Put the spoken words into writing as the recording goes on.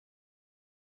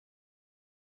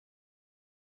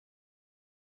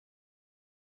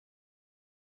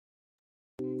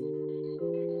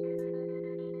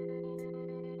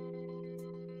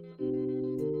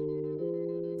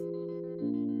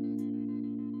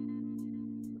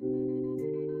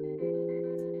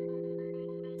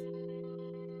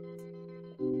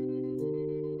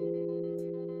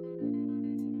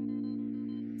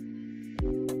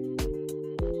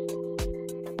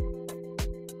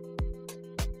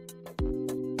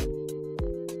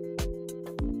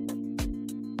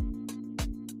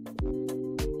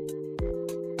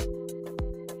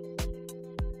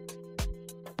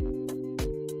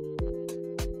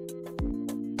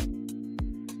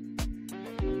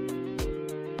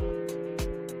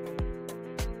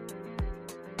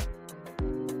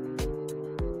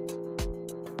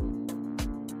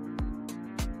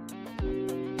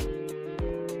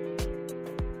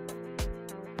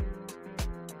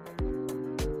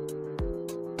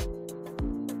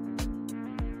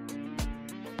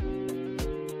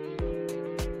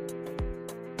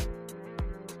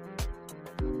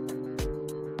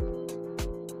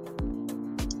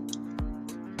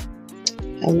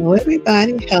Hello,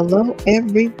 everybody. Hello,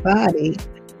 everybody.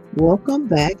 Welcome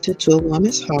back to A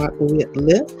Woman's Heart, where we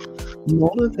uplift,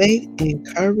 motivate,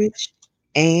 encourage,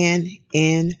 and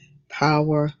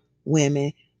empower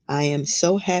women. I am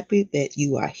so happy that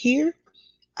you are here.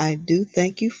 I do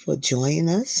thank you for joining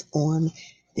us on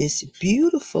this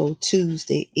beautiful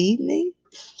Tuesday evening.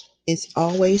 It's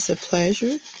always a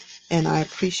pleasure, and I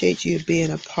appreciate you being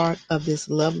a part of this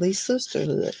lovely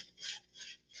sisterhood.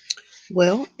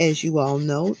 Well, as you all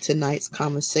know, tonight's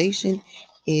conversation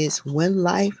is when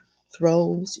life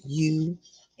throws you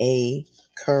a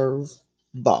curve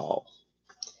ball.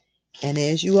 And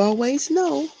as you always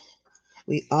know,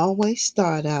 we always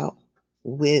start out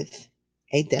with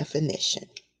a definition.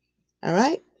 All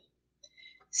right?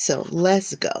 So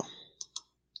let's go.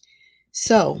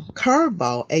 So,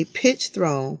 curveball, a pitch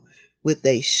thrown with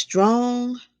a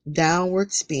strong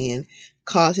downward spin,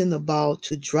 causing the ball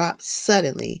to drop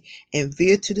suddenly and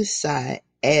veer to the side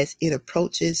as it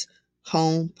approaches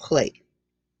home plate.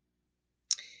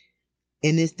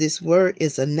 And this word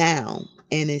is a noun,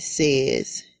 and it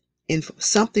says in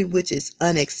something which is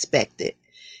unexpected,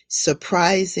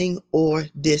 surprising, or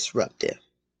disruptive.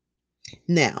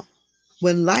 Now,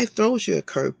 when life throws you a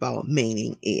curveball,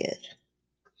 meaning is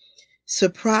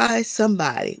surprise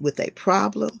somebody with a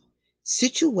problem,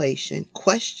 situation,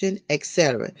 question,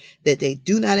 etc., that they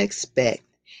do not expect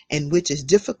and which is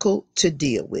difficult to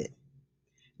deal with.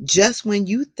 Just when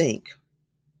you think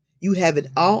you have it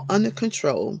all under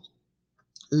control,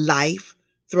 life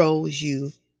throws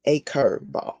you a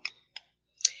curveball.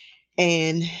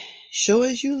 And sure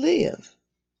as you live,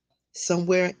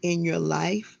 somewhere in your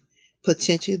life,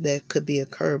 potentially there could be a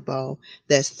curveball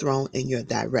that's thrown in your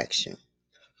direction.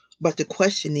 But the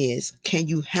question is, can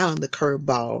you handle the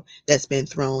curveball that's been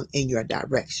thrown in your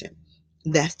direction?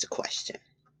 That's the question.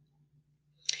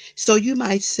 So you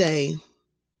might say,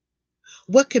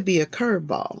 what could be a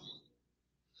curveball?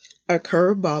 A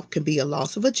curveball can be a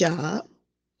loss of a job.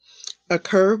 A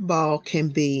curveball can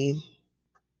be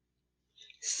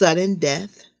sudden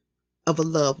death of a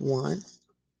loved one.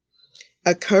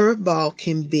 A curveball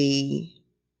can be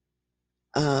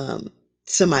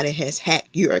somebody has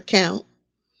hacked your account.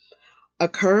 A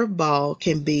curveball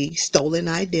can be stolen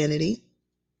identity.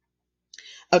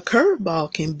 A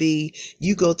curveball can be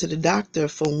you go to the doctor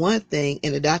for one thing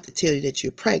and the doctor tells you that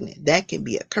you're pregnant. That can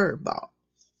be a curveball.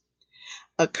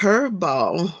 A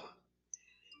curveball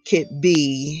could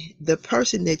be the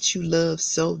person that you love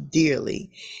so dearly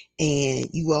and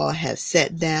you all have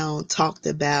sat down, talked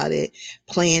about it,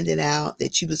 planned it out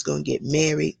that you was going to get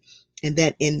married, and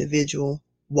that individual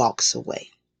walks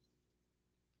away.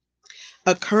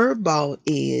 A curveball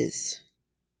is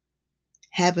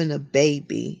having a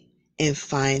baby and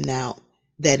find out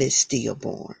that it's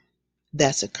stillborn.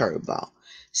 That's a curveball.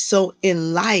 So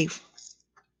in life,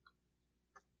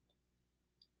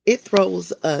 it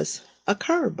throws us a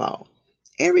curveball.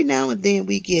 Every now and then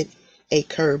we get a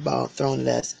curveball thrown at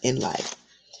us in life.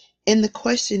 And the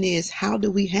question is, how do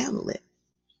we handle it?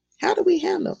 How do we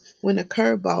handle when a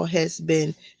curveball has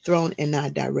been thrown in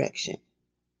our direction?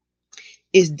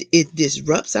 It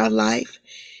disrupts our life.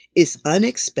 It's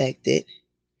unexpected.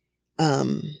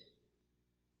 Um,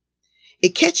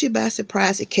 it catch you by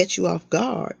surprise. It catch you off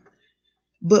guard.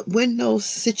 But when those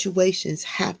situations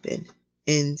happen,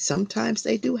 and sometimes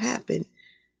they do happen,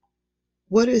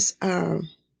 what is our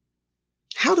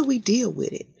how do we deal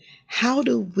with it? How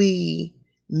do we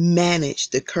manage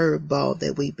the curveball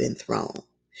that we've been thrown?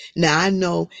 Now, I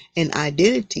know in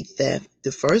identity theft,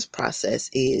 the first process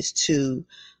is to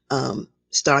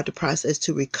start the process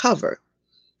to recover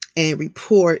and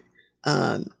report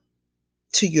um,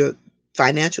 to your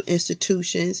financial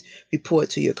institutions, report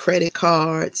to your credit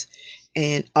cards,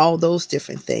 and all those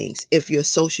different things. If your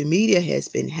social media has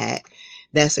been hacked,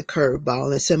 that's a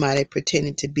curveball, and somebody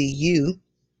pretending to be you,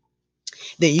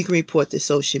 then you can report to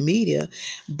social media.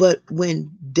 But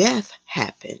when death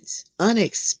happens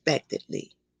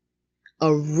unexpectedly,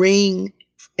 a ring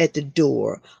at the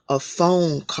door, a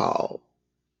phone call,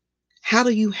 how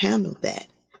do you handle that?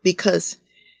 Because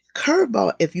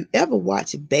curveball, if you ever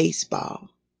watch baseball,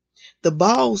 the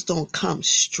balls don't come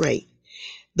straight.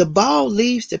 The ball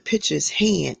leaves the pitcher's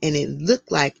hand and it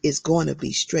looked like it's going to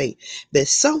be straight. But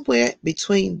somewhere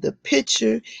between the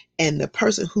pitcher and the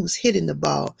person who's hitting the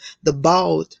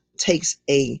ball takes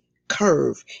a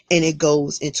curve and it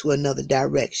goes into another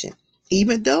direction.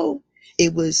 Even though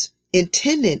it was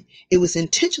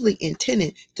intentionally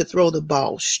intended to throw the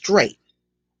ball straight.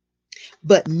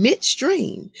 But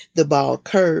midstream, the ball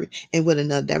curved and went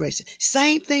another direction.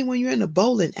 Same thing when you're in a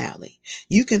bowling alley.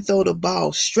 You can throw the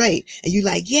ball straight and you're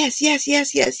like, yes, yes,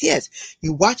 yes, yes, yes.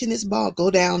 You're watching this ball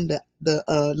go down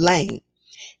the lane,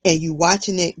 and you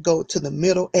watching it go to the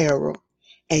middle arrow,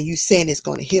 and you saying it's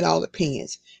going to hit all the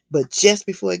pins. But just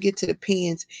before it get to the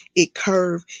pins, it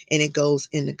curves and it goes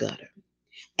in the gutter.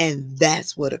 And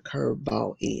that's what a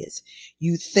curveball is.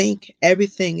 You think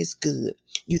everything is good.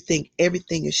 You think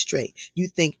everything is straight. You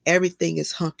think everything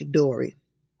is hunky dory.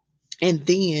 And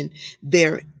then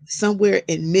there, somewhere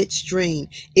in midstream,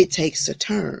 it takes a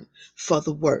turn for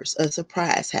the worse. A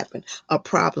surprise happens. A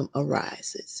problem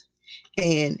arises.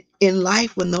 And in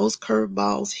life, when those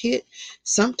curveballs hit,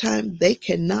 sometimes they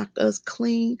can knock us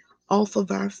clean off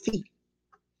of our feet.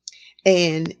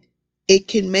 And it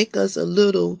can make us a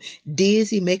little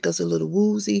dizzy, make us a little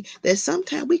woozy, that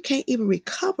sometimes we can't even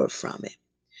recover from it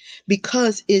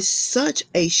because it's such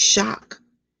a shock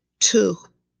to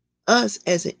us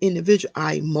as an individual,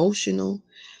 our emotional,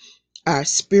 our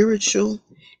spiritual,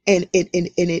 and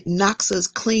it knocks us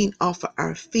clean off of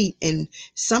our feet. And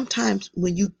sometimes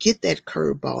when you get that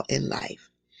curveball in life,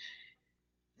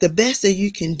 the best that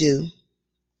you can do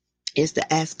is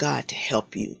to ask God to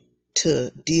help you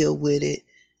to deal with it,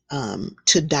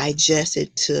 to digest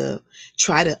it, to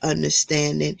try to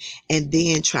understand it, and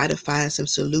then try to find some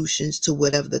solutions to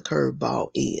whatever the curveball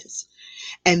is.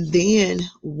 And then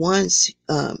once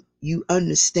you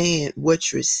understand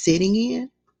what you're sitting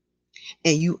in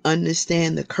and you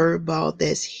understand the curveball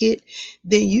that's hit,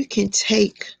 then you can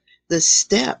take the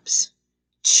steps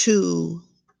to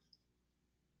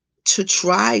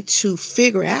try to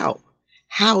figure out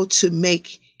how to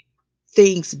make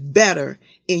things better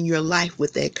in your life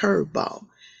with that curveball.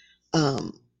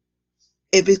 Um,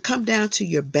 if it come down to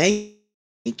your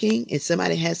banking and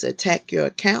somebody has to attack your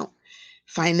account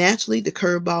financially, the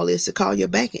curveball is to call your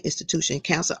banking institution and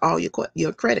cancel all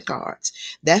your credit cards.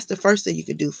 That's the first thing you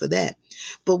can do for that.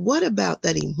 But what about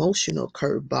that emotional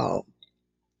curveball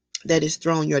that is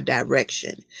thrown your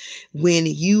direction when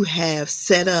you have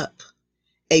set up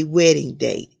a wedding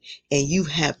date and you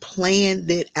have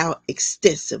planned it out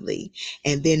extensively,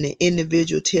 and then the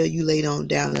individual tell you later on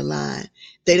down the line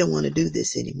they don't want to do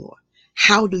this anymore?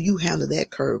 How do you handle that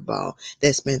curveball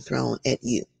that's been thrown at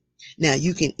you? Now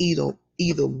you can either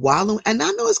wallow, and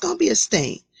I know it's going to be a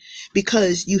sting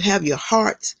because you have your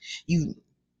heart, you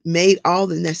made all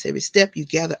the necessary step, you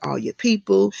gather all your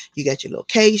people, you got your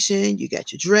location, you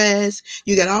got your dress,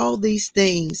 you got all these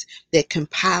things that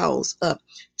compiles up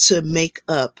to make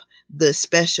up the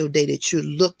special day that you're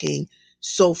looking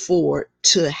so forward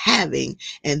to having.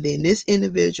 And then this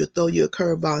individual throw you a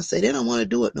curveball and say they don't want to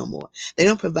do it no more. They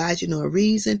don't provide you no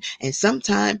reason. And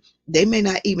sometimes they may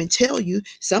not even tell you.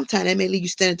 Sometimes they may leave you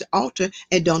standing at the altar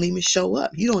and don't even show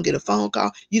up. You don't get a phone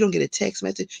call. You don't get a text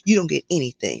message. You don't get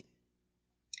anything.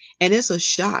 And it's a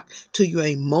shock to your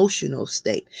emotional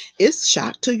state. It's a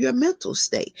shock to your mental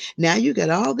state. Now you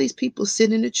got all these people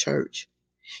sitting in the church.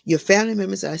 Your family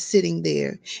members are sitting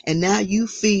there, and now you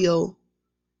feel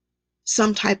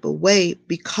some type of way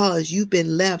because you've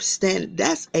been left standing.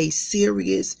 That's a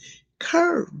serious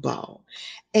curveball.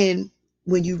 And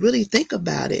when you really think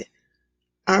about it,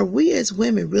 are we as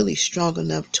women really strong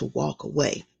enough to walk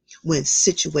away when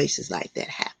situations like that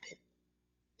happen?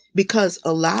 Because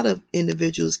a lot of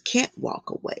individuals can't walk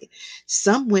away.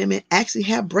 Some women actually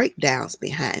have breakdowns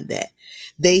behind that.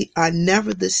 They are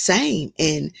never the same,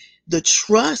 and the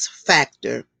trust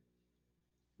factor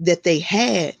that they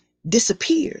had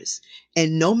disappears.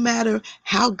 And no matter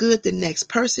how good the next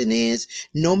person is,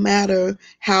 no matter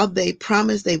how they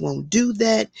promise they won't do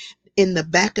that, in the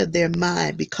back of their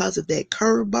mind, because of that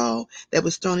curveball that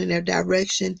was thrown in their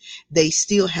direction, they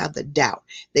still have the doubt.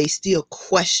 They still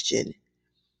question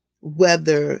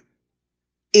whether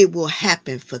it will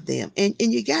happen for them. And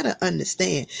you got to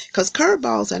understand, because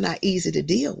curveballs are not easy to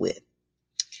deal with.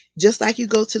 Just like you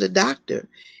go to the doctor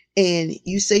and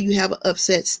you say you have an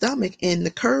upset stomach, and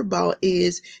the curveball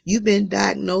is you've been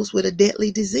diagnosed with a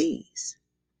deadly disease.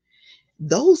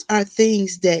 Those are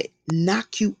things that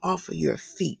knock you off of your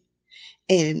feet.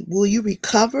 And will you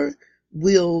recover?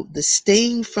 Will the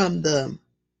sting from the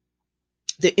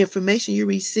information you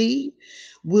receive,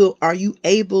 are you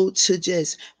able to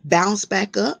just bounce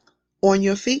back up on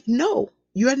your feet? No,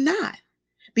 you're not,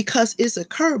 because it's a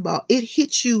curveball. It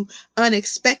hit you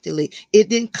unexpectedly. It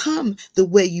didn't come the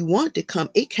way you wanted to come.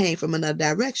 It came from another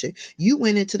direction. You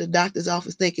went into the doctor's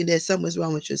office thinking that something's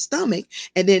wrong with your stomach,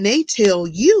 and then they tell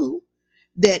you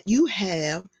that you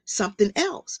have something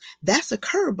else. That's a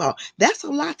curveball. That's a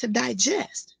lot to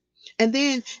digest. And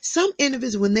then some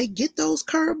individuals, when they get those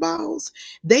curveballs,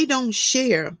 they don't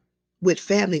share with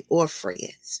family or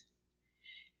friends.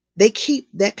 They keep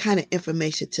that kind of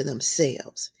information to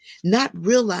themselves, not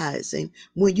realizing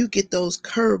when you get those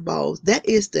curveballs, that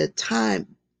is the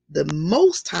time, the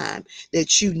most time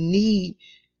that you need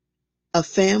a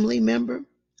family member,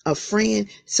 a friend.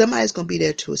 Somebody's going to be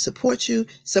there to support you.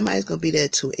 Somebody's going to be there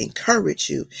to encourage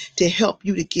you, to help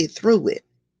you to get through it.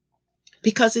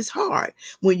 Because it's hard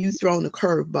when you throw a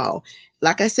curveball.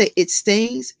 Like I said, it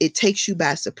stings, it takes you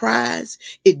by surprise,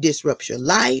 it disrupts your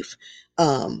life.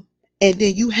 And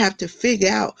then you have to figure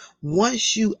out,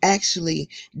 once you actually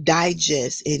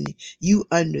digest and you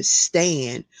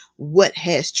understand what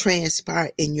has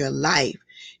transpired in your life,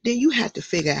 then you have to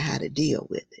figure out how to deal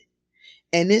with it.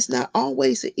 And it's not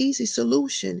always an easy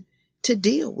solution to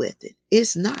deal with it.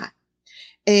 It's not.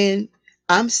 And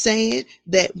I'm saying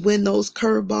that when those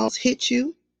curveballs hit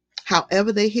you,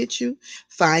 however they hit you,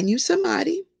 find you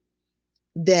somebody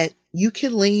that you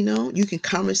can lean on, you can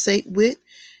conversate with.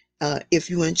 If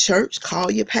you're in church,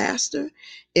 call your pastor.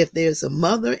 If there's a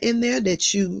mother in there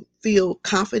that you feel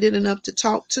confident enough to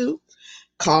talk to,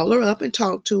 call her up and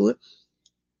talk to her.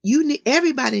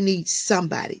 Everybody needs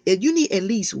somebody. You need at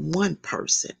least one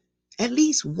person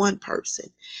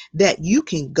that you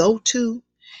can go to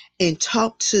and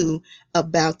talk to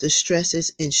about the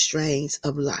stresses and strains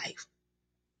of life.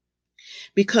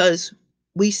 Because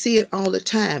we see it all the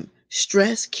time.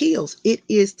 Stress kills. It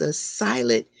is the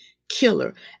silent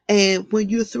killer. And when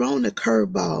you're thrown a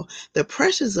curveball, the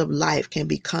pressures of life can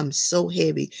become so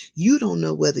heavy, you don't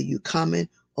know whether you're coming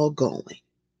or going.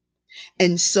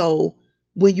 And so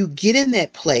when you get in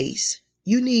that place,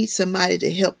 you need somebody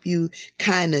to help you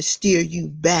kind of steer you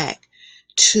back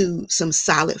to some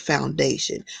solid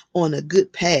foundation on a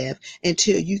good path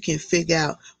until you can figure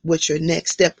out what your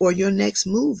next step or your next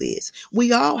move is.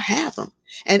 We all have them.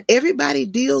 And everybody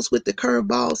deals with the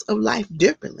curveballs of life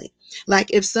differently.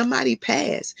 Like if somebody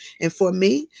passed, and for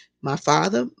me, my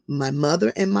father, my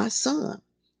mother, and my son,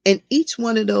 and each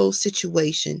one of those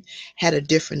situations had a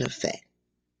different effect.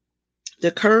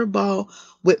 The curveball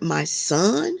with my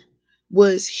son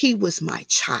was he was my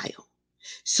child.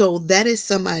 So that is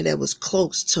somebody that was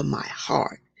close to my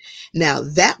heart. Now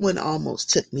that one almost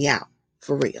took me out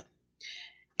for real.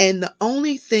 And the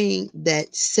only thing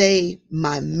that saved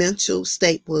my mental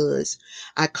state was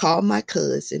I called my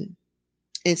cousin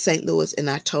in St. Louis and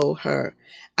I told her,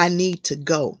 I need to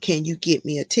go. Can you get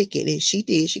me a ticket? And she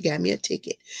did. She got me a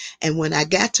ticket. And when I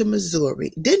got to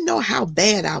Missouri, didn't know how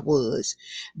bad I was.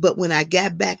 But when I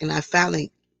got back and I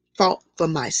finally fought for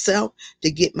myself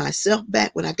to get myself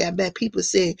back, when I got back, people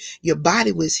said, your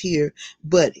body was here,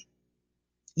 but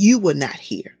you were not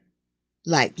here.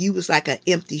 Like you was like an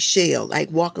empty shell, like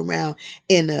walk around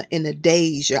in a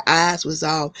daze. Your eyes was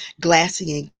all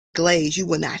glassy and glazed. You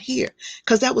were not here.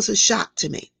 Because that was a shock to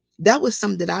me. That was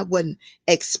something that I wasn't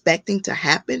expecting to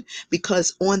happen,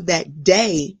 because on that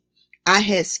day I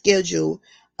had scheduled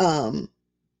some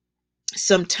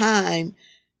time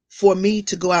for me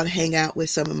to go out and hang out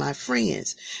with some of my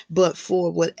friends. But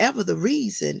for whatever the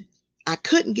reason, I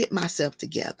couldn't get myself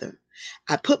together.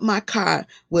 I put my car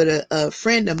with a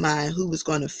friend of mine who was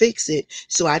going to fix it.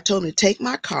 So I told him to take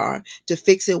my car to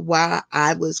fix it while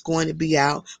I was going to be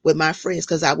out with my friends,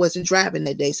 because I wasn't driving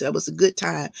that day. So it was a good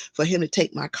time for him to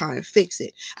take my car and fix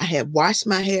it. I had washed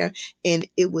my hair, and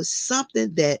it was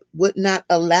something that would not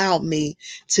allow me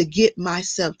to get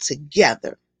myself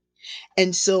together.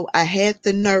 And so I had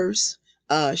the nurse.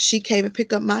 She came and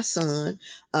picked up my son.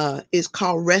 It's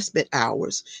called respite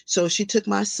hours. So she took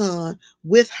my son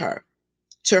with her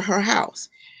to her house.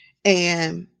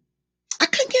 And I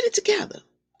couldn't get it together.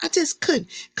 I just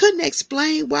couldn't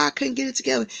explain why I couldn't get it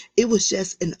together. It was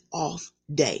just an off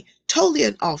day, totally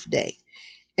an off day,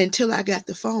 until I got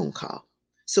the phone call.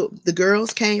 So the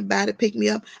girls came by to pick me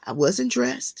up. I wasn't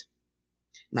dressed.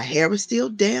 My hair was still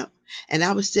damp, and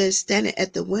I was just standing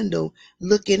at the window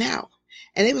looking out.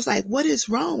 And it was like, what is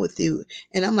wrong with you?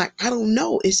 And I'm like, I don't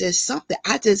know. It's just something.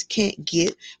 I just can't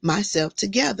get myself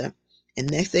together. And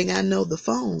next thing I know, the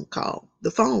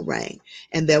phone rang,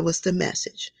 and there was the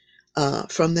message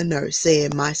from the nurse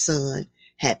saying my son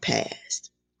had passed.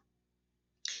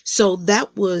 So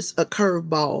that was a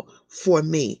curveball for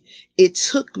me. It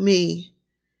took me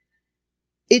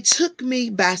it took me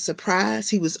by surprise.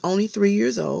 He was only 3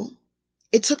 years old.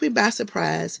 It took me by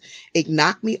surprise. It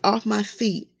knocked me off my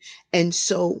feet. And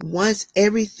so once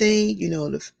everything,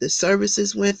 the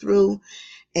services went through,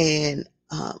 and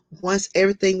once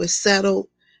everything was settled,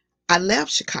 I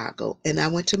left Chicago and I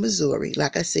went to Missouri.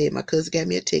 Like I said, my cousin gave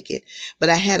me a ticket, but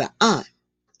I had an aunt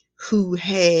who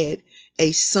had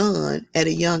a son at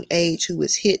a young age who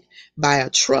was hit by a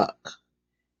truck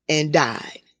and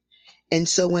died. And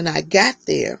so when I got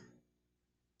there,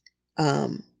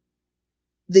 um,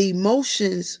 the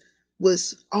emotions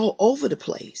was all over the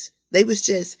place. They was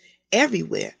just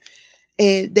everywhere,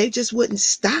 and they just wouldn't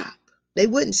stop. They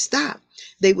wouldn't stop.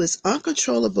 They was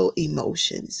uncontrollable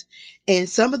emotions. And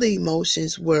some of the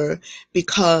emotions were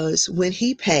because when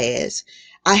he passed,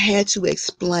 I had to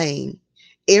explain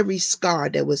every scar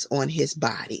that was on his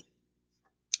body.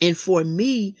 And for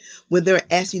me, when they're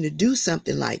asking you to do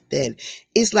something like that,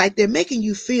 it's like they're making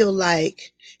you feel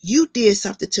like you did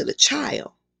something to the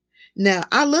child. Now,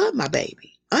 I love my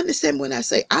baby. Understand when I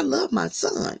say I love my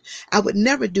son. I would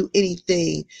never do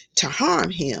anything to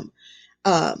harm him.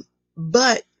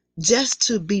 But just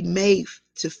to be made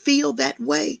to feel that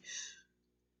way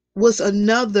was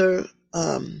another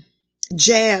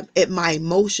jab at my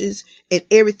emotions and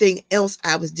everything else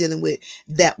I was dealing with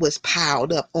that was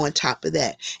piled up on top of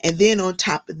that. And then on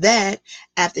top of that,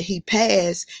 after he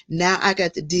passed, now I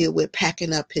got to deal with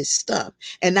packing up his stuff.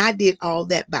 And I did all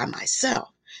that by myself.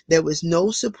 There was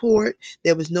no support.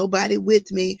 There was nobody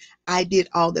with me. I did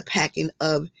all the packing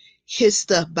of his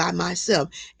stuff by myself.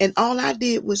 And all I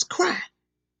did was cry.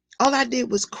 All I did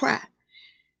was cry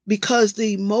because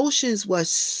the emotions were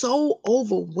so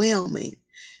overwhelming.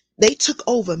 They took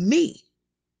over me.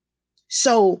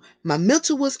 So my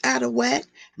mental was out of whack,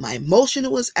 my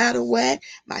emotional was out of whack,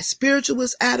 my spiritual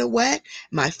was out of whack,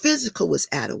 my physical was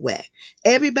out of whack.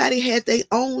 Everybody had their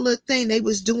own little thing they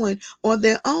was doing on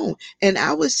their own. And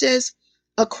I was just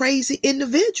a crazy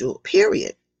individual,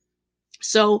 period.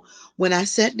 So when I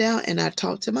sat down and I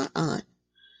talked to my aunt,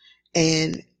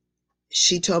 and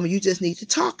she told me, you just need to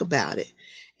talk about it.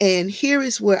 And here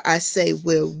is where I say,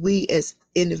 where we as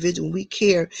individuals, we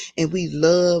care and we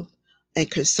love and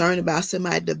concerned about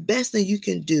somebody, the best thing you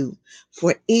can do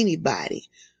for anybody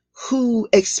who,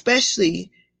 especially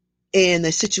in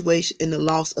a situation, in the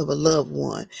loss of a loved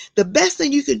one, the best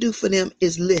thing you can do for them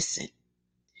is listen.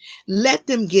 Let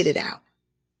them get it out.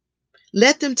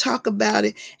 Let them talk about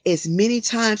it as many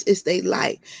times as they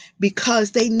like,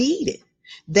 because they need it.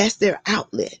 That's their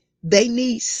outlet. They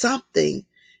need something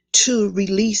to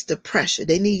release the pressure.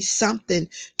 They need something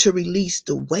to release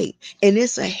the weight. And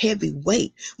it's a heavy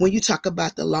weight when you talk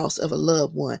about the loss of a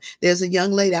loved one. There's a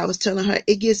young lady, I was telling her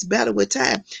it gets better with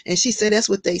time. And she said, that's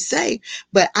what they say.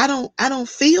 But I don't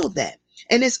feel that.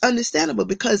 And it's understandable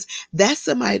because that's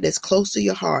somebody that's close to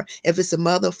your heart. If it's a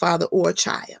mother, father, or a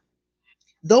child,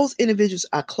 those individuals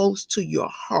are close to your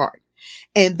heart.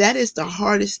 And that is the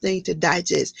hardest thing to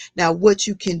digest. Now, what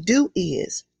you can do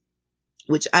is,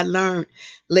 which I learned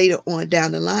later on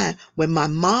down the line, when my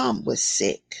mom was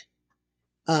sick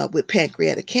with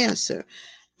pancreatic cancer,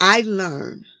 I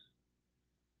learned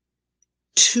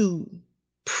to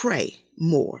pray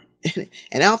more. And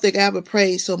I don't think I ever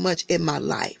prayed so much in my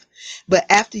life. But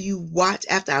after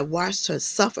I watched her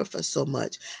suffer for so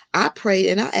much, I prayed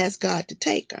and I asked God to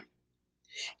take her.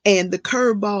 And the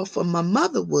curveball for my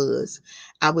mother was,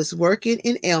 I was working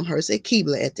in Elmhurst at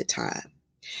Keebler at the time,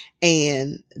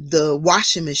 and the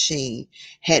washing machine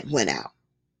had went out.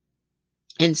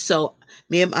 And so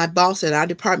me and my boss at our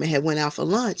department had went out for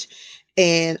lunch,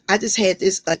 and I just had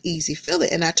this uneasy feeling.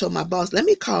 And I told my boss, let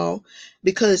me call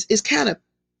because it's kind of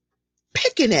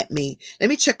picking at me. Let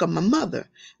me check on my mother.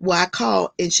 Well, I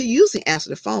called, and she usually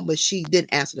answered the phone, but she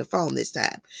didn't answer the phone this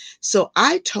time. So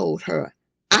I told her,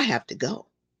 I have to go.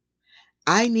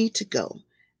 I need to go.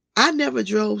 I never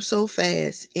drove so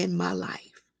fast in my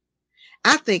life.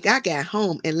 I think I got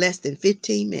home in less than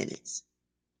 15 minutes.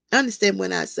 Understand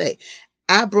when I say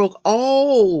I broke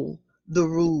all the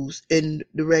rules and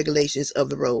the regulations of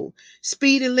the road.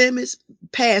 Speeding limits,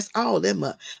 passed all them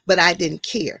up, but I didn't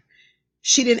care.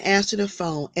 She didn't answer the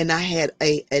phone, and I had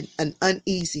an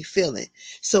uneasy feeling.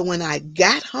 So when I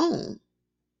got home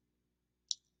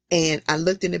and I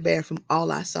looked in the bathroom,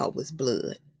 all I saw was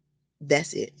blood.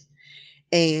 That's it.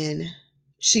 And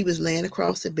she was laying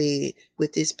across the bed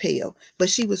with this pail, but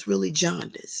she was really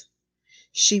jaundiced.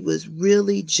 She was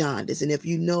really jaundiced. And if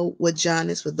you know what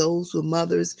jaundice, for those who are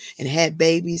mothers and had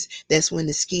babies, that's when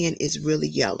the skin is really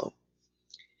yellow.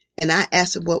 And I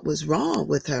asked her what was wrong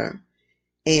with her,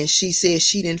 and she said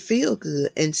she didn't feel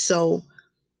good. And so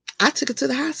I took her to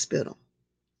the hospital.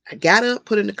 I got up,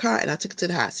 put her in the car, and I took her to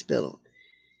the hospital.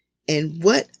 And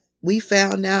what we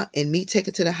found out, and me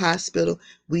taking her to the hospital,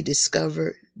 we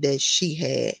discovered that she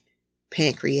had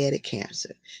pancreatic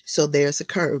cancer. So there's a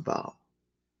curveball.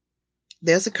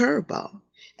 There's a curveball.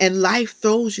 And life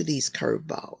throws you these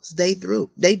curveballs. They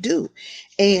do.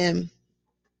 And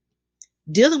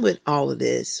dealing with all of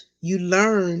this, you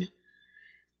learn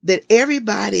that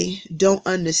everybody don't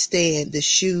understand the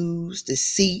shoes, the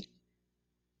seat,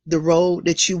 the road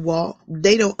that you walk,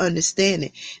 they don't understand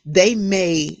it. They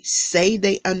may say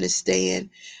they understand,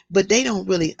 but they don't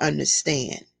really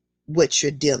understand what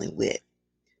you're dealing with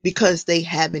because they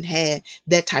haven't had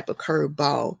that type of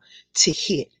curveball to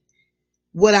hit.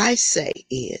 What I say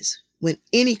is when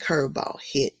any curveball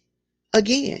hit,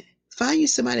 again, find you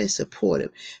somebody that's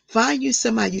supportive. Find you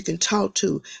somebody you can talk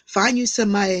to. Find you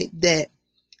somebody that,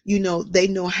 they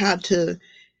know how to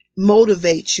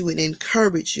motivate you and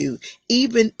encourage you,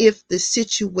 even if the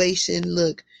situation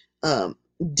look um,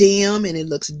 dim and it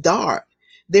looks dark.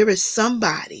 There is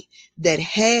somebody that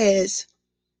has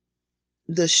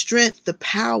the strength, the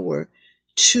power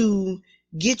to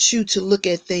get you to look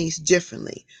at things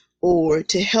differently, or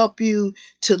to help you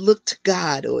to look to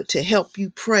God, or to help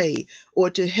you pray, or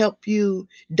to help you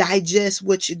digest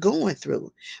what you're going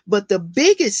through. But the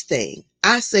biggest thing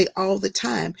I say all the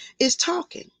time is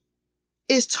talking.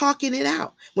 Is talking it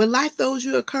out. When life throws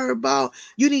you a curveball,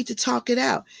 you need to talk it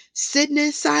out. Sitting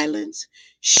in silence,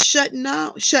 shutting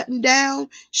down,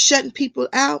 shutting people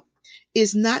out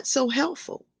is not so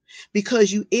helpful,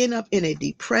 because you end up in a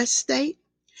depressed state.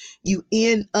 You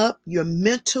end up, your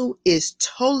mental is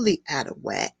totally out of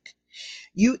whack.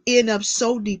 You end up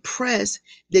so depressed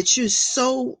that you're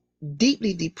so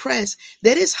deeply depressed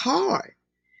that it's hard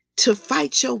to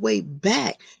fight your way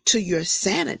back to your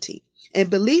sanity. And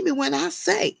believe me when I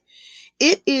say,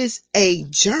 it is a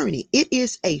journey. It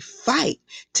is a fight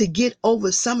to get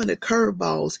over some of the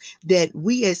curveballs that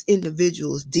we as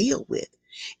individuals deal with.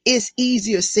 It's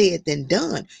easier said than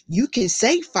done. You can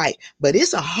say fight, but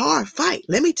it's a hard fight.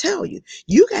 Let me tell you,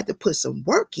 you got to put some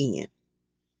work in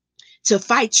to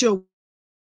fight your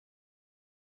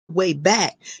way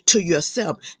back to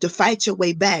yourself, to fight your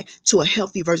way back to a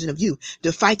healthy version of you,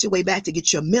 to fight your way back to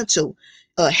get your mental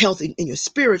healthy and your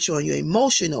spiritual and your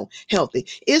emotional healthy.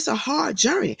 It's a hard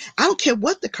journey. I don't care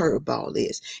what the curveball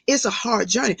is. It's a hard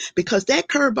journey, because that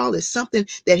curveball is something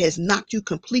that has knocked you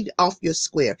completely off your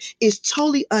square. It's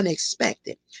totally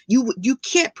unexpected. You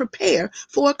can't prepare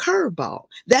for a curveball.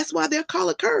 That's why they're called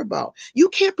a curveball. You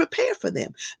can't prepare for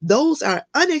them. Those are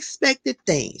unexpected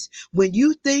things. When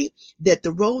you think that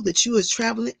the road that you is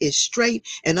traveling is straight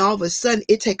and all of a sudden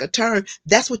it take a turn,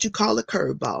 that's what you call a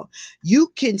curveball.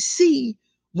 You can see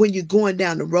when you're going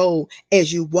down the road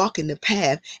as you walk in the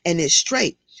path and it's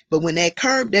straight. But when that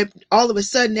curve, that all of a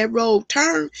sudden that road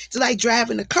turns, it's like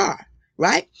driving a car,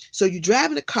 right? So you're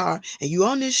driving a car and you're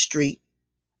on this street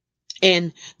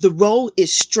and the road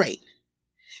is straight,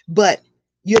 but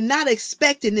you're not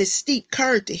expecting this steep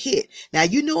curve to hit. Now,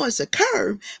 you know it's a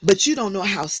curve, but you don't know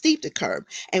how steep the curve.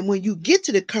 And when you get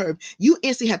to the curve, you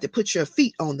instantly have to put your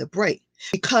feet on the brake,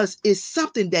 because it's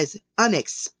something that's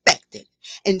unexpected.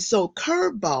 And so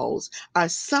curveballs are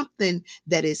something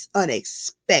that is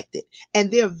unexpected,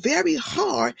 and they're very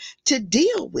hard to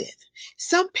deal with.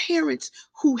 Some parents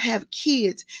who have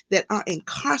kids that are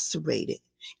incarcerated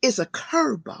is a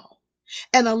curveball.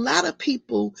 And a lot of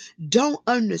people don't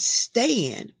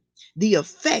understand the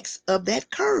effects of that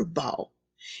curveball.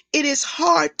 It is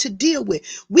hard to deal with.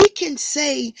 We can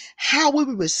say how we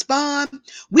will respond,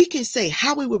 we can say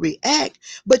how we will react,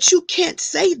 but you can't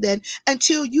say that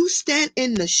until you stand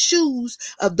in the shoes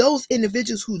of those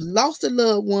individuals who lost a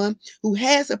loved one, who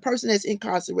has a person that's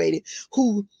incarcerated,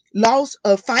 who lost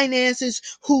finances,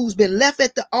 who's been left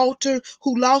at the altar,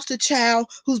 who lost a child,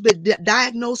 who's been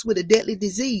diagnosed with a deadly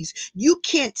disease. You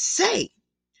can't say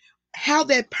how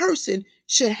that person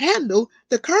should handle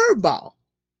the curveball.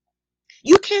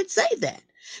 You can't say that,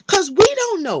 because we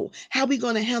don't know how we're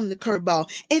going to handle the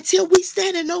curveball until we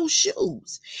stand in those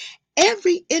shoes.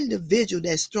 Every individual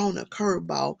that's thrown a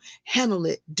curveball handle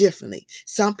it differently.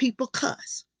 Some people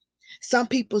cuss. Some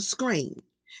people scream.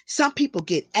 Some people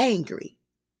get angry.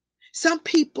 Some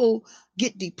people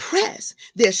get depressed.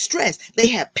 They're stressed. They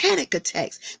have panic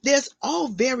attacks. There's all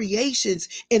variations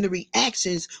in the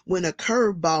reactions when a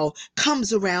curveball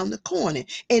comes around the corner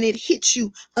and it hits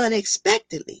you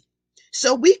unexpectedly.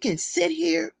 So we can sit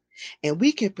here and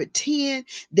we can pretend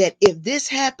that if this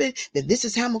happened, then this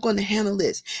is how I'm going to handle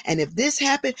this. And if this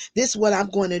happened, this is what I'm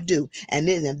going to do. And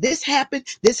then if this happened,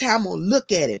 this is how I'm going to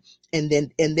look at it. And then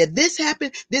this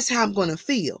happened, this is how I'm going to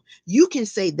feel. You can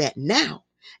say that now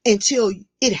until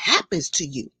it happens to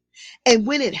you. And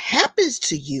when it happens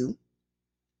to you,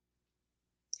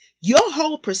 your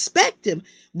whole perspective,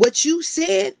 what you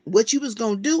said, what you was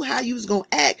going to do, how you was going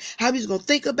to act, how you was going to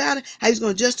think about it, how you was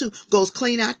going to adjust to, goes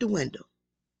clean out the window.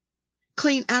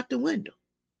 Clean out the window.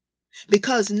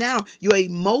 Because now your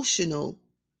emotions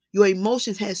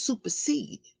has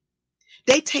supersede.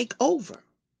 They take over.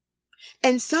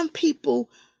 And some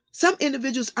people Some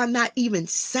individuals are not even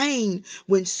sane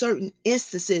when certain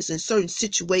instances and certain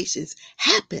situations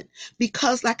happen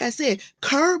because, like I said,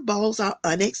 curveballs are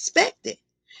unexpected.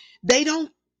 They don't,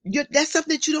 that's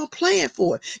something that you don't plan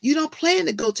for. You don't plan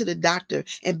to go to the doctor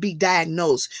and be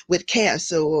diagnosed with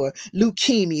cancer or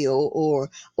leukemia or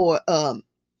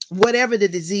whatever the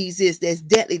disease is that's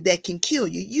deadly that can kill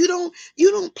you. You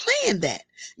don't plan that.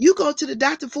 You go to the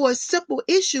doctor for a simple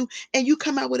issue and you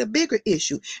come out with a bigger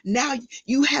issue. Now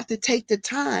you have to take the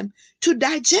time to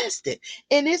digest it.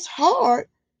 And it's hard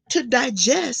to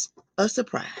digest a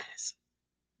surprise.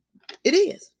 It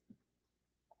is.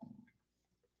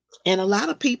 And a lot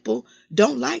of people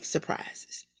don't like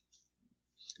surprises.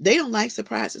 They don't like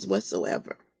surprises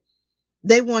whatsoever.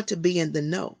 They want to be in the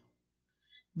know.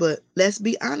 But let's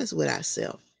be honest with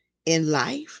ourselves. In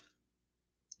life,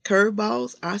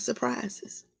 curveballs are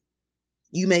surprises.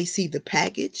 You may see the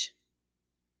package.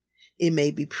 It may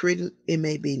be pretty, it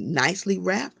may be nicely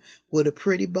wrapped with a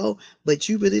pretty bow, but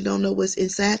you really don't know what's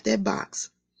inside that box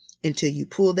until you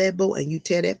pull that bow and you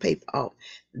tear that paper off.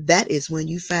 That is when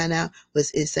you find out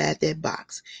what's inside that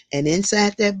box. And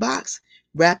inside that box,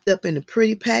 wrapped up in a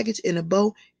pretty package in a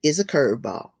bow, is a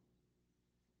curveball.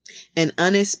 An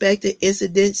unexpected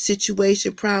incident,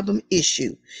 situation, problem,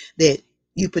 issue that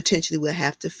you potentially will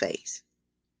have to face.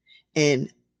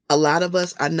 And a lot of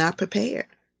us are not prepared.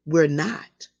 We're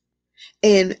not.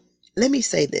 And let me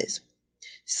say this.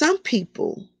 Some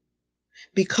people,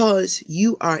 because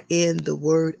you are in the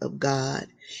Word of God,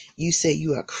 you say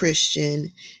you are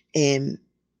Christian, and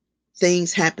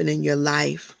things happen in your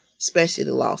life, especially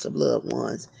the loss of loved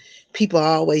ones, people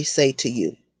always say to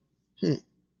you,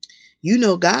 you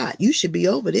know God, you should be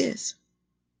over this.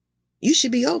 You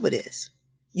should be over this.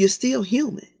 You're still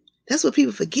human. That's what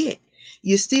people forget.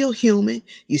 You're still human.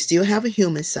 You still have a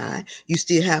human side. You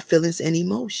still have feelings and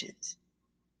emotions.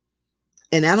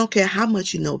 And I don't care how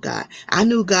much you know God. I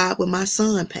knew God when my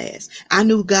son passed. I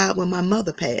knew God when my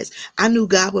mother passed. I knew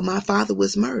God when my father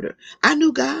was murdered. I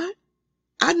knew God.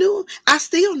 I knew him. I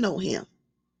still know him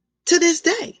to this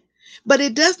day. But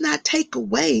it does not take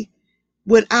away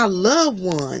when our loved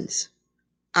ones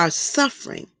are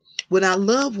suffering, when our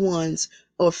loved ones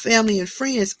or family and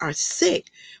friends are sick,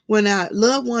 when our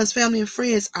loved ones, family and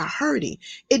friends are hurting.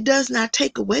 It does not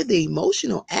take away the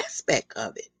emotional aspect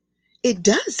of it. It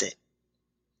doesn't.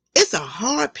 It's a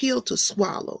hard pill to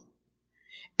swallow.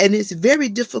 And it's very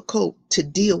difficult to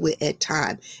deal with at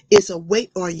times. It's a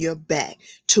weight on your back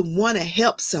to want to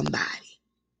help somebody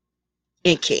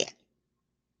and can't.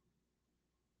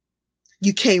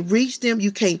 You can't reach them,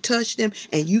 you can't touch them,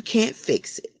 and you can't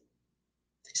fix it.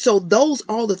 So those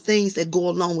are the things that go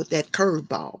along with that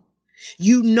curveball.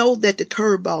 You know that the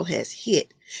curveball has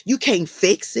hit. You can't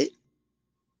fix it.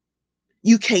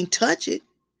 You can't touch it.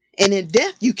 And in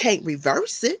death, you can't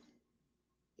reverse it.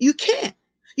 You can't.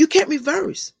 You can't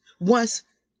reverse once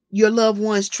your loved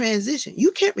ones transition.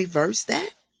 You can't reverse that.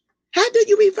 How do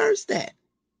you reverse that?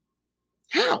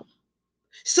 How?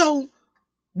 So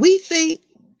we think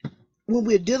when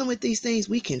we're dealing with these things,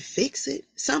 we can fix it.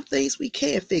 Some things we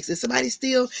can't fix. If somebody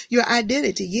steals your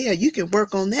identity, yeah, you can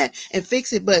work on that and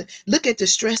fix it. But look at the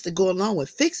stress that go along with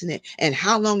fixing it and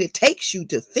how long it takes you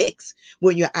to fix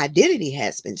when your identity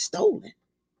has been stolen.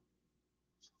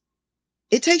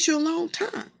 It takes you a long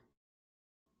time.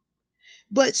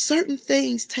 But certain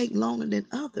things take longer than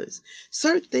others.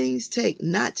 Certain things take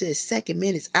not just seconds,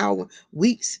 minutes, hours,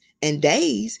 weeks, and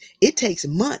days. It takes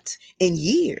months and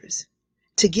years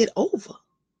to get over,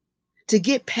 to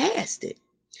get past it.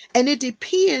 And it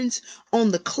depends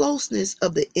on the closeness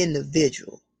of the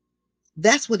individual.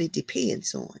 That's what it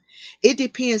depends on. It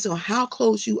depends on how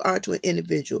close you are to an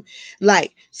individual.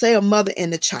 Like, say, a mother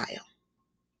and a child.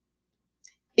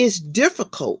 It's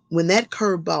difficult when that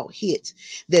curveball hits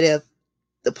that if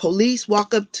the police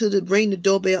walk up to ring the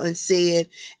doorbell and said,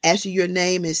 ask you your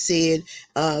name and said,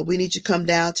 we need you to come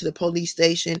down to the police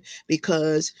station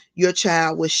because your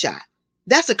child was shot.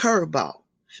 That's a curveball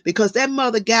because that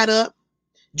mother got up,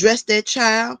 dressed that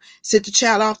child, sent the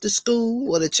child off to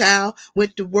school, or the child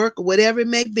went to work, or whatever it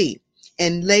may be.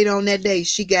 And later on that day,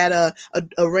 she got a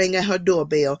ring at her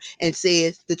doorbell and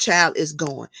says the child is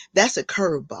gone. That's a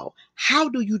curveball. How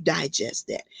do you digest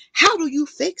that? How do you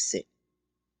fix it?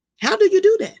 How do you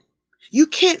do that? You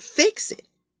can't fix it.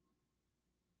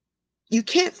 You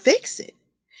can't fix it.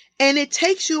 And it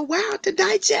takes you a while to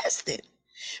digest it.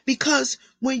 Because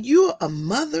when you're a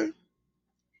mother,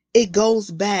 it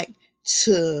goes back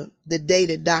to the day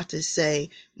the doctors say,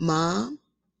 Mom,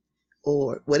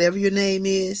 or whatever your name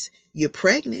is, you're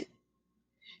pregnant.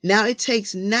 Now it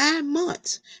takes 9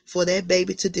 months for that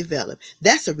baby to develop.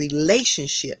 That's a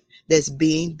relationship that's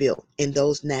being built in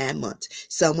those 9 months.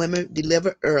 Some women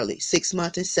deliver early, 6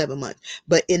 months and 7 months.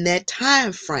 But in that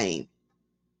time frame,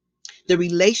 the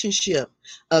relationship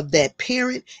of that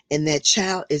parent and that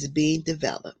child is being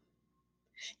developed.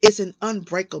 It's an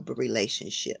unbreakable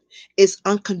relationship. It's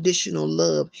unconditional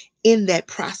love in that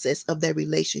process of that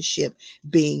relationship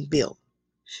being built.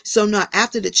 So now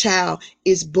after the child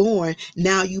is born,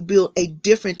 now you build a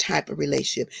different type of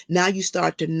relationship. Now you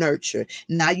start to nurture.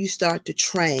 Now you start to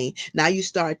train. Now you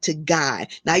start to guide.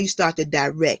 Now you start to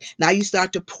direct. Now you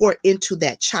start to pour into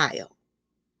that child.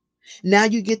 Now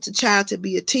you get the child to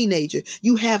be a teenager.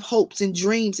 You have hopes and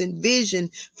dreams and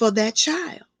vision for that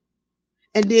child.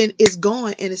 And then it's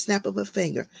gone in a snap of a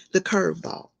finger, the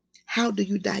curveball. How do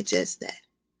you digest that?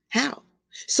 How?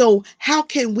 So how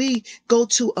can we go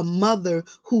to a mother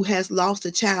who has lost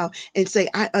a child and say,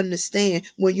 I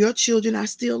understand when your children are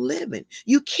still living?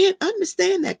 You can't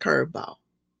understand that curveball.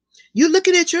 You're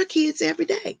looking at your kids every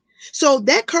day. So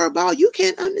that curveball, you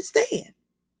can't understand.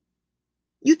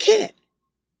 You can't.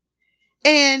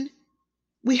 And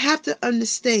we have to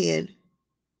understand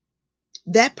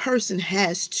that person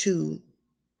has to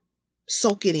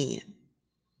soak it in.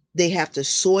 They have to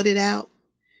sort it out.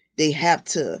 They have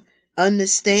to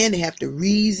understand. They have to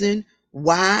reason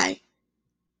why.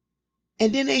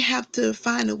 And then they have to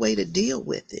find a way to deal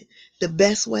with it the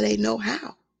best way they know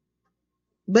how.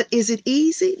 But is it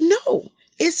easy? No,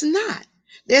 it's not.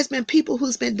 There's been people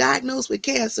who's been diagnosed with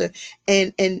cancer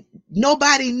and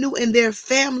nobody knew in their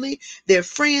family, their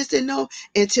friends didn't know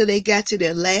until they got to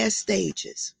their last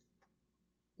stages.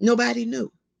 Nobody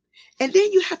knew. And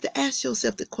then you have to ask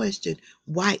yourself the question,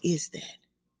 why is that?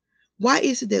 Why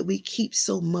is it that we keep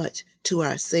so much to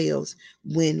ourselves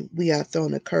when we are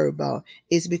thrown a curveball?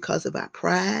 Is it because of our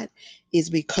pride? Is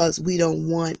it because we don't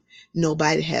want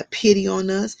nobody to have pity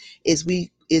on us? Is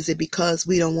it because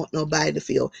we don't want nobody to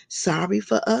feel sorry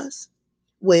for us?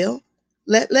 Well,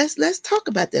 let's talk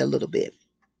about that a little bit.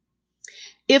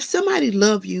 If somebody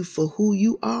loves you for who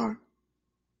you are,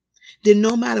 then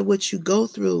no matter what you go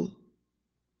through,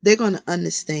 they're going to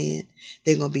understand.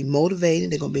 They're going to be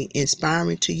motivated. They're going to be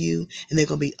inspiring to you, and they're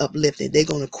going to be uplifted. They're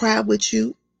going to cry with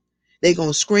you. They're going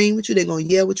to scream with you. They're going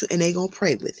to yell with you, and they're going to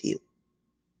pray with you.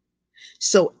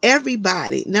 So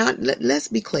everybody, now let's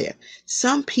be clear.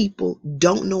 Some people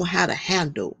don't know how to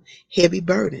handle heavy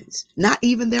burdens, not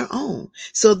even their own.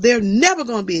 So they're never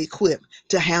going to be equipped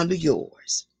to handle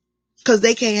yours because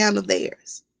they can't handle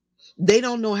theirs. They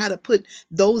don't know how to put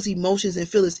those emotions and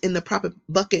feelings in the proper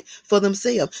bucket for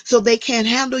themselves. So they can't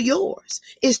handle yours.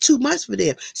 It's too much for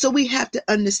them. So we have to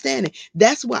understand it.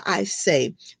 That's why I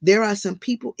say there are some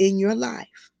people in your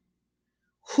life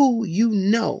who you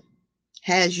know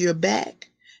has your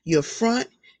back, your front,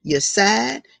 your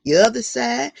side, your other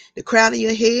side, the crown of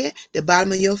your head, the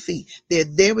bottom of your feet. They're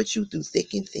there with you through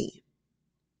thick and thin.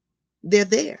 They're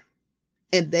there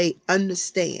and they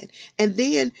understand. And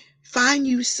then find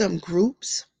you some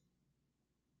groups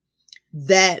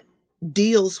that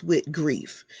deals with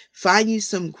grief. Find you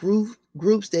some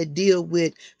groups that deal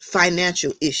with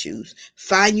financial issues.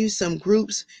 Find you some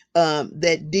groups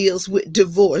that deals with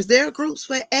divorce. There are groups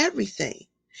for everything.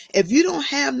 If you don't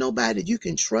have nobody that you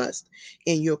can trust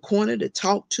in your corner to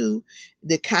talk to,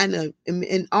 the kind of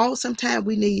and all sometimes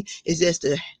we need is just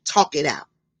to talk it out.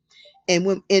 And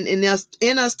when in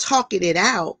us talking it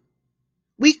out,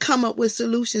 we come up with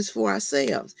solutions for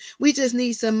ourselves. We just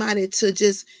need somebody to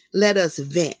just let us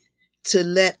vent, to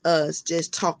let us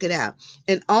just talk it out.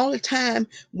 And all the time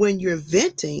when you're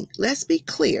venting, let's be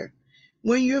clear.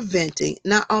 When you're venting,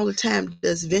 not all the time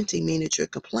does venting mean that you're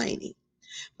complaining.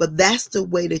 But that's the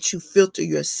way that you filter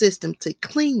your system to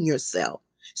clean yourself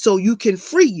so you can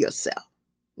free yourself.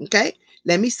 Okay?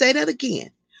 Let me say that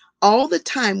again. All the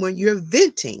time when you're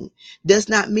venting does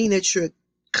not mean that you're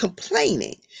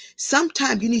complaining.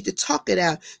 Sometimes you need to talk it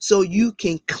out so you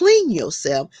can clean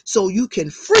yourself, so you can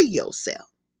free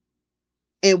yourself.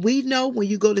 And we know when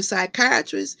you go to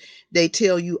psychiatrists, they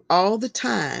tell you all the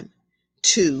time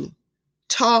to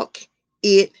talk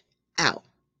it out.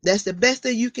 That's the best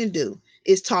thing you can do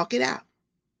is talk it out.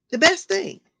 The best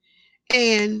thing.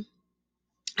 And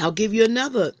I'll give you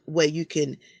another way you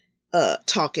can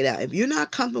talk it out. If you're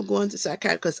not comfortable going to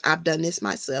psychiatrist, because I've done this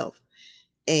myself,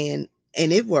 and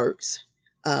it works.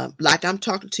 Like I'm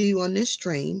talking to you on this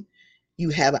stream, you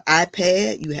have an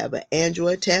iPad, you have an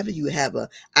Android tablet, you have an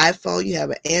iPhone, you have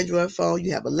an Android phone,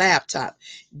 you have a laptop.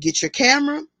 Get your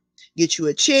camera, get you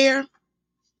a chair,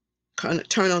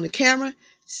 turn on the camera,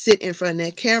 sit in front of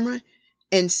that camera,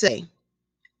 and say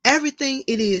everything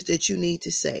it is that you need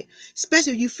to say,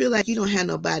 especially if you feel like you don't have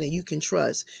nobody you can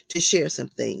trust to share some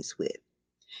things with.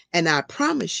 And I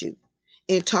promise you,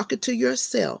 in talking to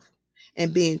yourself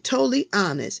and being totally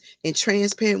honest and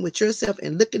transparent with yourself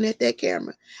and looking at that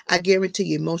camera, I guarantee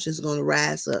you emotions are going to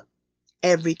rise up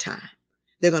every time.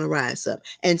 They're going to rise up.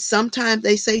 And sometimes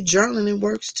they say journaling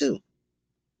works too.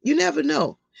 You never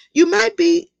know. You might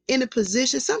be in a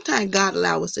position. Sometimes God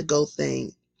allows us to go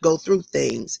through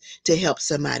things to help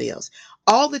somebody else.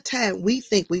 All the time we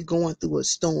think we're going through a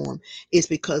storm is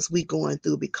because we're going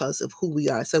through because of who we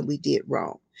are, something we did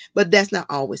wrong. But that's not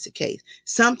always the case.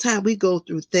 Sometimes we go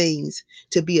through things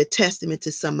to be a testament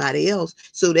to somebody else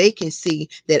so they can see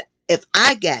that if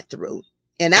I got through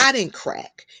and I didn't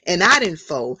crack and I didn't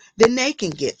fold, then they can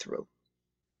get through.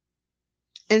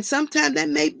 And sometimes that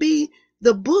may be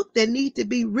the book that needs to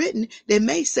be written that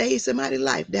may save somebody's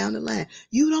life down the line.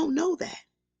 You don't know that.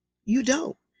 You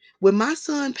don't. When my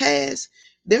son passed,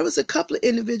 there was a couple of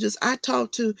individuals I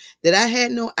talked to that I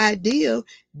had no idea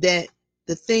that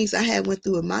the things I had went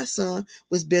through with my son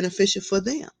was beneficial for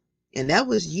them. And that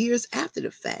was years after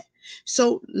the fact.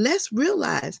 So let's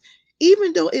realize,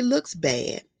 even though it looks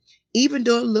bad, even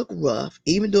though it looked rough,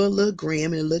 even though it looked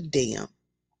grim and it looked dim,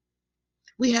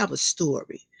 we have a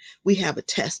story. We have a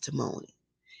testimony.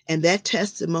 And that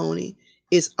testimony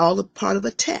is all a part of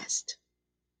a test.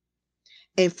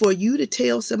 And for you to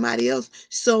tell somebody else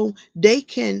so they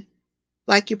can,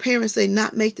 like your parents say,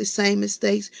 not make the same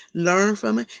mistakes, learn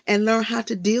from it, and learn how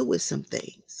to deal with some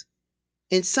things.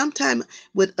 And sometimes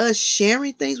with us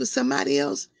sharing things with somebody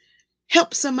else,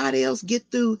 help somebody else get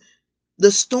through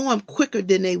the storm quicker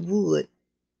than they would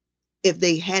if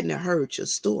they hadn't heard your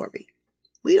story.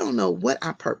 We don't know what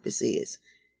our purpose is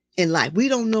in life. We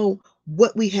don't know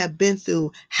what we have been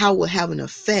through, how it will have an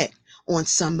effect on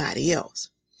somebody else.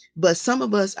 But some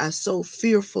of us are so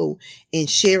fearful in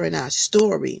sharing our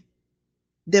story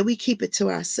that we keep it to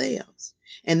ourselves.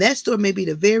 And that story may be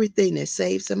the very thing that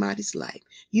saves somebody's life.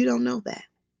 You don't know that.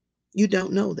 You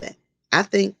don't know that. I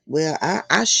think, well,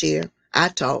 I share, I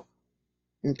talk,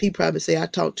 and people probably say I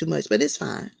talk too much, but it's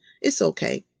fine. It's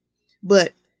okay.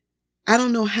 But I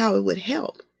don't know how it would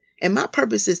help. And my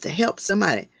purpose is to help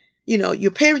somebody. You know,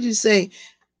 your parents used to say,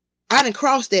 I didn't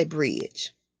cross that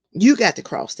bridge. You got to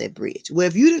cross that bridge. Well,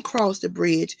 if you didn't cross the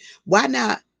bridge, why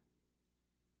not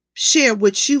share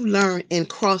what you learned in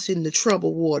crossing the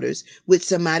troubled waters with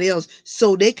somebody else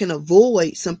so they can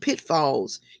avoid some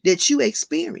pitfalls that you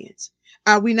experience?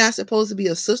 Are we not supposed to be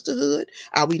a sisterhood?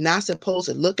 Are we not supposed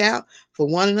to look out for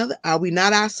one another? Are we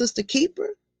not our sister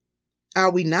keeper?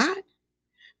 Are we not?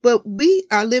 But we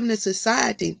are living in a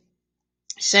society,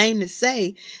 shame to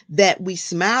say, that we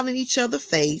smile in each other's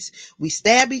face, we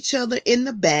stab each other in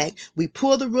the back, we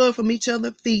pull the rug from each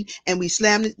other's feet, and we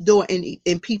slam the door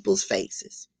in people's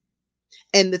faces.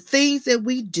 And the things that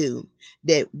we do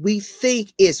that we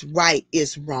think is right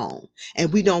is wrong.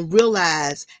 And we don't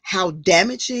realize how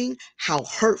damaging, how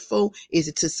hurtful is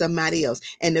it to somebody else.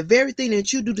 And the very thing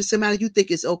that you do to somebody you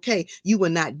think is okay, you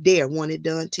will not dare want it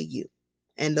done to you.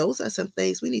 And those are some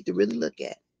things we need to really look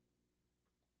at.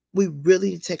 We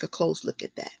really need to take a close look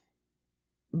at that.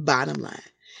 Bottom line.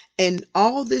 And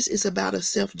all this is about a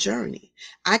self journey.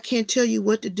 I can't tell you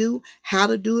what to do, how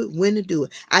to do it, when to do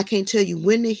it. I can't tell you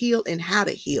when to heal and how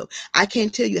to heal. I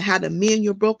can't tell you how to mend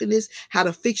your brokenness, how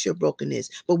to fix your brokenness.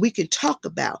 But we can talk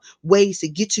about ways to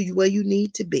get you where you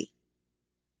need to be.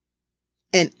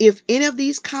 And if any of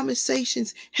these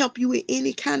conversations help you in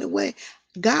any kind of way,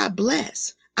 God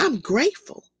bless. I'm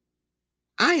grateful.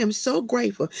 I am so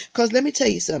grateful. Because let me tell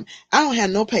you something. I don't have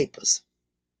no papers.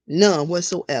 None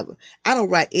whatsoever. I don't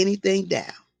write anything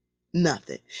down.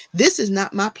 Nothing. This is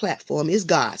not my platform. It's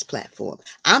God's platform.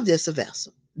 I'm just a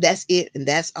vessel. That's it, and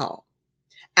that's all.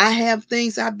 I have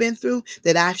things I've been through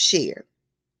that I've shared.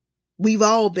 We've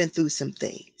all been through some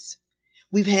things.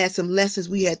 We've had some lessons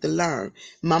we had to learn.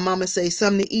 My mama say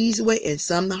some the easy way and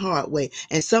some the hard way.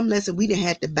 And some lessons we didn't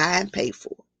have to buy and pay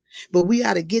for. But we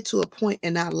ought to get to a point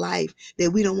in our life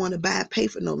that we don't want to buy and pay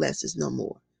for no lessons no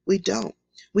more. We don't.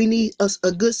 We need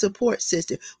a good support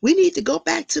system. We need to go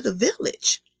back to the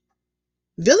village.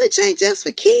 Village ain't just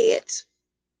for kids.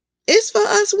 It's for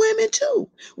us women too.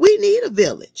 We need a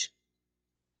village.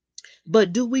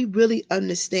 But do we really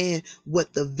understand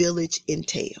what the village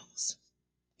entails?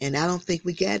 And I don't think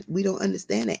we don't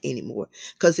understand that anymore.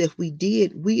 Because if we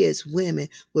did, we as women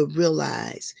would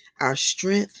realize our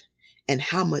strength and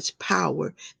how much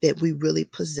power that we really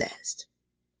possessed.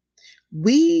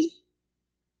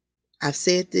 I've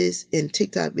said this in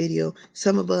TikTok video,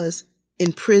 some of us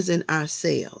imprison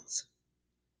ourselves.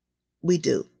 We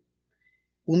do.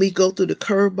 When we go through the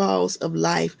curveballs of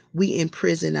life, we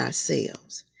imprison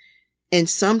ourselves. And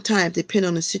sometimes, depending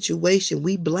on the situation,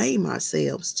 we blame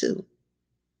ourselves too.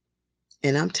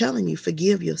 And I'm telling you,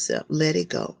 forgive yourself. Let it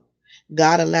go.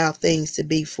 God allowed things to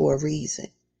be for a reason.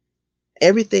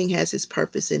 Everything has its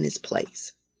purpose and its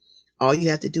place. All you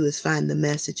have to do is find the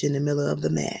message in the middle of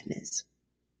the madness.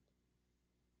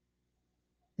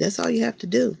 That's all you have to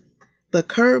do. But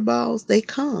curveballs, they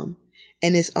come.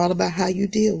 And it's all about how you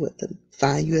deal with them.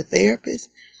 Find you a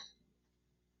therapist,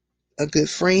 a good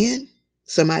friend,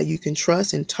 somebody you can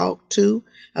trust and talk to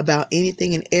about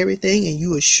anything and everything, and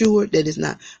you are sure that it's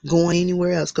not going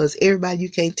anywhere else, because everybody you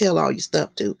can't tell all your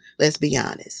stuff to. Let's be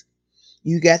honest.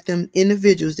 You got them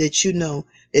individuals that you know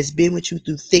that's been with you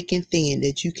through thick and thin,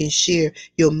 that you can share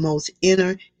your most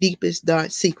inner, deepest,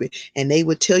 dark secret, and they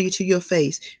will tell you to your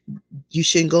face, you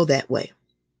shouldn't go that way.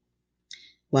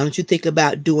 Why don't you think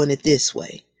about doing it this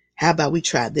way? How about we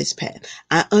try this path?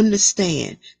 I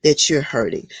understand that you're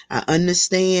hurting. I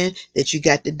understand that you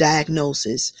got the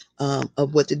diagnosis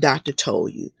of what the doctor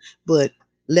told you. But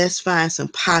let's find some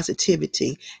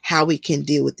positivity, how we can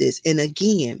deal with this. And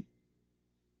again,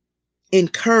 in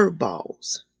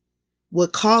curveballs,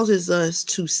 what causes us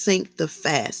to sink the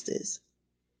fastest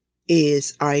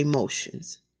is our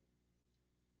emotions.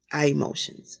 Our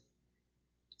emotions.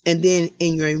 And then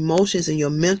in your emotions and your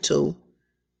mental,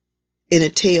 in a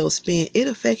tailspin, it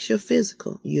affects your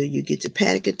physical. You get your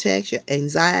panic attacks, your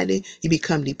anxiety, you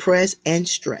become depressed and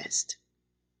stressed.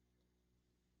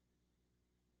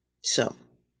 So,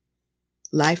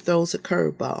 life throws a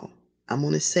curveball. I'm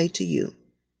going to say to you,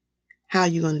 how are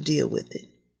you going to deal with it?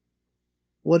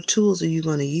 What tools are you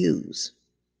going to use?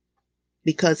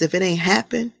 Because if it ain't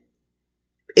happened,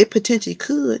 it potentially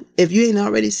could if you ain't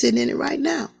already sitting in it right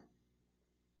now.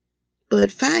 But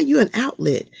find you an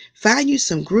outlet. Find you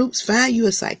some groups. Find you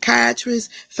a psychiatrist.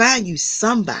 Find you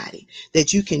somebody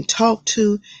that you can talk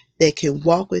to that can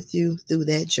walk with you through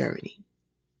that journey.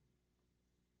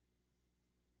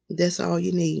 That's all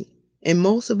you need. And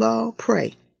most of all,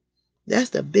 pray.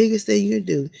 That's the biggest thing you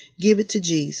do. Give it to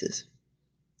Jesus.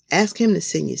 Ask him to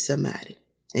send you somebody.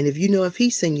 And if you know if he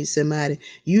send you somebody,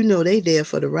 you know they there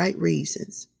for the right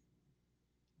reasons.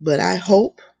 But I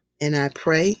hope and I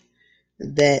pray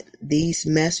that these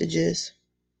messages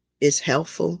is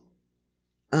helpful.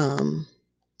 And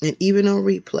even on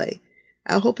replay,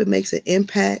 I hope it makes an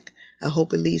impact. I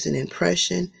hope it leaves an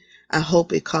impression. I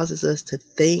hope it causes us to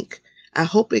think. I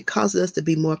hope it causes us to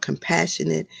be more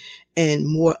compassionate and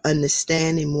more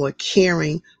understanding, more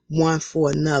caring one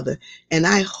for another. And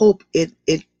I hope it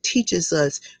teaches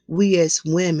us, we as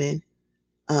women,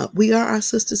 we are our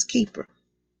sister's keeper,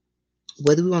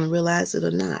 whether we want to realize it or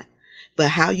not. But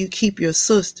how you keep your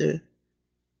sister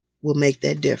will make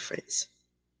that difference.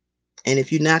 And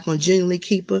if you're not going to genuinely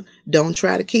keep her, don't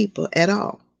try to keep her at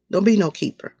all. Don't be no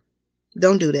keeper.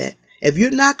 Don't do that. If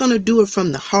you're not going to do it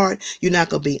from the heart, you're not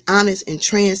going to be honest and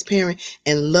transparent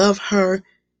and love her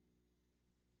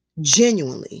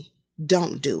genuinely,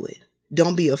 don't do it.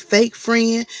 Don't be a fake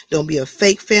friend. Don't be a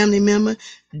fake family member.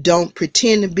 Don't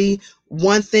pretend to be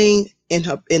one thing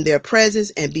in their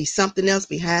presence and be something else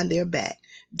behind their back.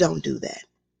 Don't do that.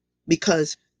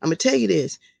 Because I'm going to tell you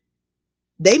this,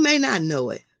 they may not know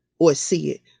it or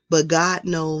see it, but God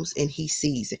knows and he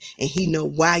sees it. And he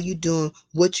knows why you're doing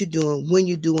what you're doing, when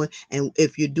you're doing, and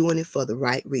if you're doing it for the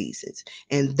right reasons.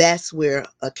 And that's where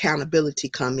accountability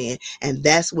come in. And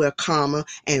that's where karma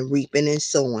and reaping and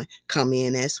sowing come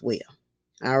in as well.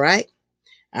 All right.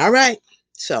 All right.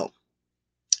 So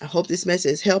I hope this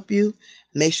message has helped you.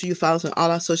 Make sure you follow us on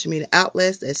all our social media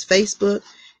outlets. That's Facebook,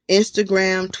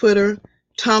 Instagram, Twitter,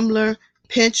 Tumblr,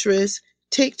 Pinterest,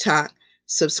 TikTok.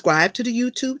 Subscribe to the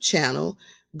YouTube channel.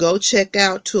 Go check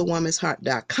out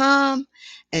toawomansheart.com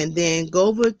and then go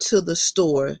over to the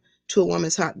store,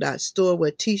 toawomansheart.store,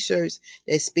 where t-shirts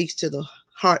that speaks to the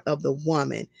heart of the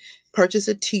woman. Purchase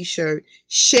a t-shirt.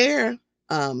 Share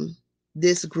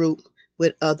this group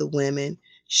with other women.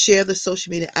 Share the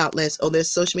social media outlets. Oh, there's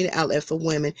social media outlet for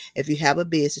women. If you have a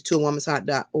business,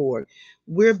 toawomansheart.org.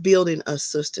 We're building a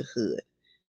sisterhood.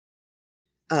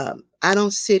 I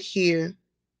don't sit here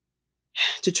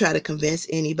to try to convince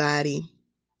anybody.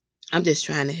 I'm just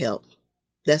trying to help.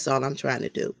 That's all I'm trying to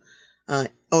do.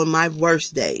 On my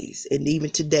worst days, and even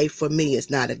today for me is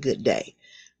not a good day,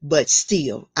 but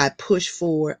still I push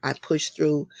forward, I push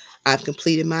through. I've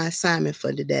completed my assignment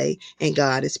for today and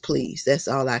God is pleased. That's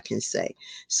all I can say.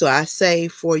 So I say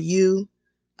for you,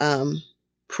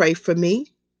 pray for me.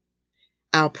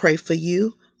 I'll pray for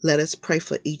you. Let us pray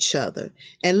for each other.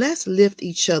 And let's lift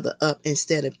each other up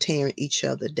instead of tearing each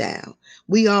other down.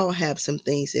 We all have some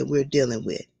things that we're dealing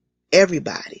with.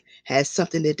 Everybody has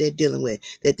something that they're dealing with,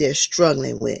 that they're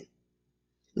struggling with.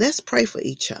 Let's pray for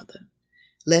each other.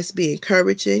 Let's be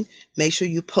encouraging. Make sure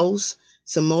you post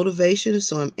some motivation,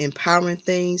 some empowering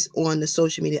things on the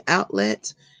social media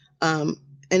outlets. And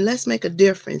let's make a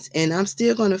difference. And I'm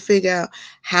still going to figure out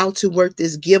how to work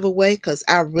this giveaway because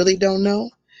I really don't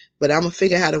know, but I'm going to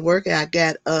figure out how to work it. I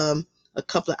got a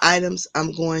couple of items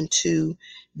I'm going to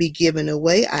be giving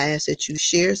away. I ask that you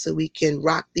share so we can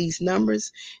rock these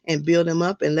numbers and build them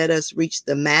up and let us reach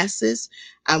the masses.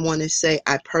 I want to say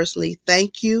I personally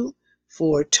thank you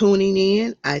for tuning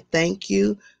in. I thank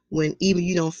you when even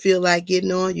you don't feel like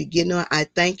getting on, you're getting on. I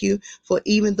thank you for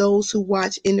even those who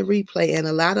watch in the replay, and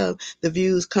a lot of the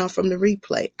views come from the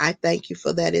replay. I thank you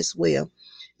for that as well.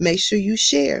 Make sure you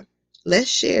share. Let's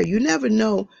share. You never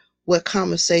know what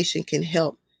conversation can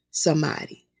help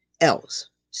somebody else.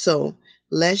 So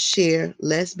let's share.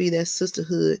 Let's be that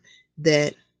sisterhood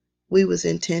that we was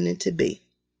intending to be.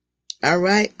 All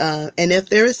right. And if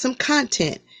there is some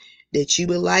content that you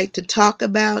would like to talk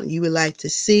about, you would like to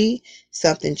see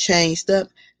something changed up,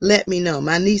 let me know.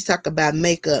 My niece talk about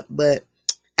makeup, but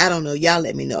I don't know. Y'all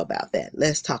let me know about that.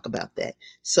 Let's talk about that.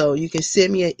 So you can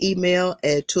send me an email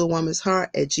at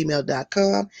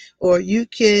toawomansheart@gmail.com, or you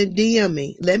can DM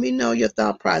me. Let me know your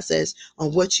thought process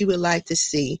on what you would like to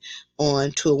see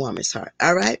on To a Woman's Heart.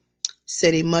 All right.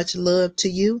 Sending much love to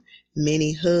you,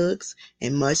 many hugs,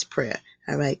 and much prayer.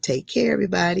 All right. Take care,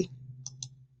 everybody.